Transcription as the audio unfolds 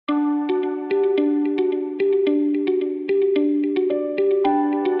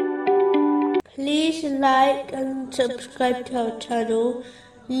like and subscribe to our channel.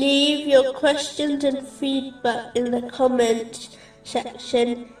 Leave your questions and feedback in the comments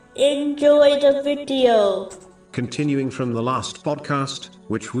section. Enjoy the video. Continuing from the last podcast,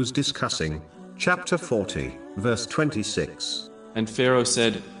 which was discussing chapter 40, verse 26. And Pharaoh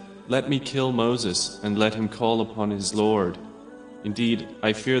said, "Let me kill Moses and let him call upon his Lord. Indeed,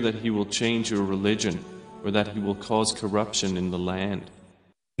 I fear that he will change your religion, or that he will cause corruption in the land."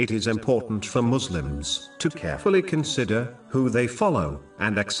 It is important for Muslims to carefully consider who they follow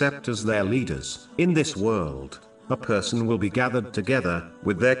and accept as their leaders. In this world, a person will be gathered together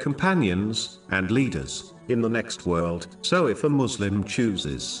with their companions and leaders in the next world. So if a Muslim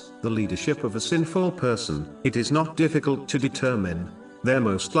chooses the leadership of a sinful person, it is not difficult to determine their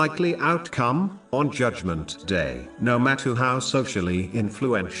most likely outcome on Judgment Day. No matter how socially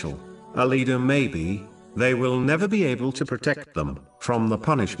influential a leader may be, they will never be able to protect them from the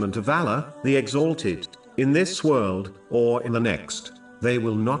punishment of Allah, the Exalted, in this world or in the next. They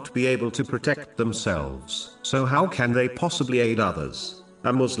will not be able to protect themselves. So how can they possibly aid others?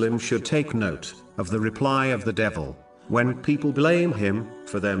 A Muslim should take note of the reply of the devil when people blame him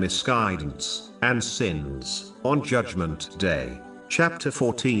for their misguidance and sins on Judgment Day. Chapter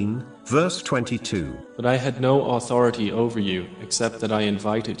 14, verse 22. But I had no authority over you except that I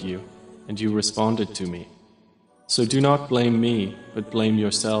invited you, and you responded to me. So do not blame me, but blame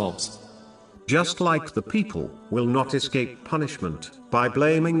yourselves. Just like the people will not escape punishment by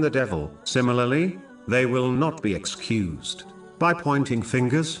blaming the devil, similarly, they will not be excused by pointing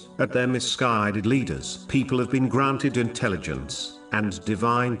fingers at their misguided leaders. People have been granted intelligence and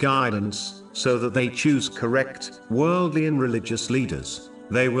divine guidance so that they choose correct worldly and religious leaders.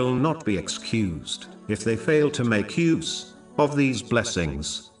 They will not be excused if they fail to make use of these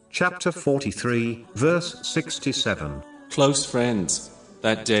blessings. Chapter 43, verse 67. Close friends,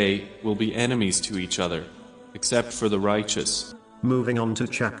 that day, will be enemies to each other, except for the righteous. Moving on to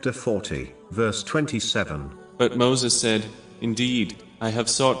chapter 40, verse 27. But Moses said, "Indeed, I have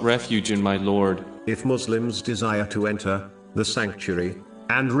sought refuge in my Lord." If Muslims desire to enter the sanctuary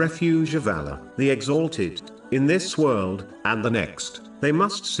and refuge of Allah, the Exalted, in this world and the next, they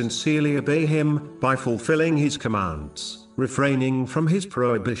must sincerely obey Him by fulfilling His commands, refraining from His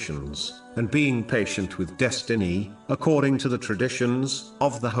prohibitions, and being patient with destiny, according to the traditions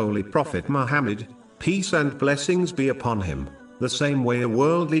of the Holy Prophet Muhammad, peace and blessings be upon him. The same way a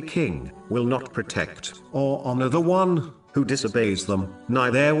worldly king will not protect or honor the one who disobeys them,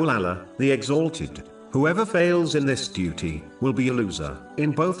 neither will Allah, the Exalted. Whoever fails in this duty will be a loser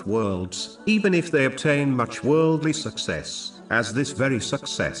in both worlds, even if they obtain much worldly success, as this very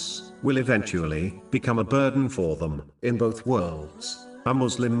success will eventually become a burden for them in both worlds. A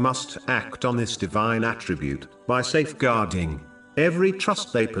Muslim must act on this divine attribute by safeguarding every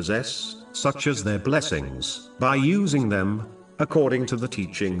trust they possess, such as their blessings, by using them according to the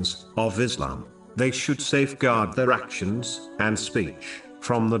teachings of Islam. They should safeguard their actions and speech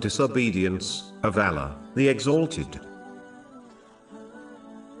from the disobedience of Allah, the Exalted.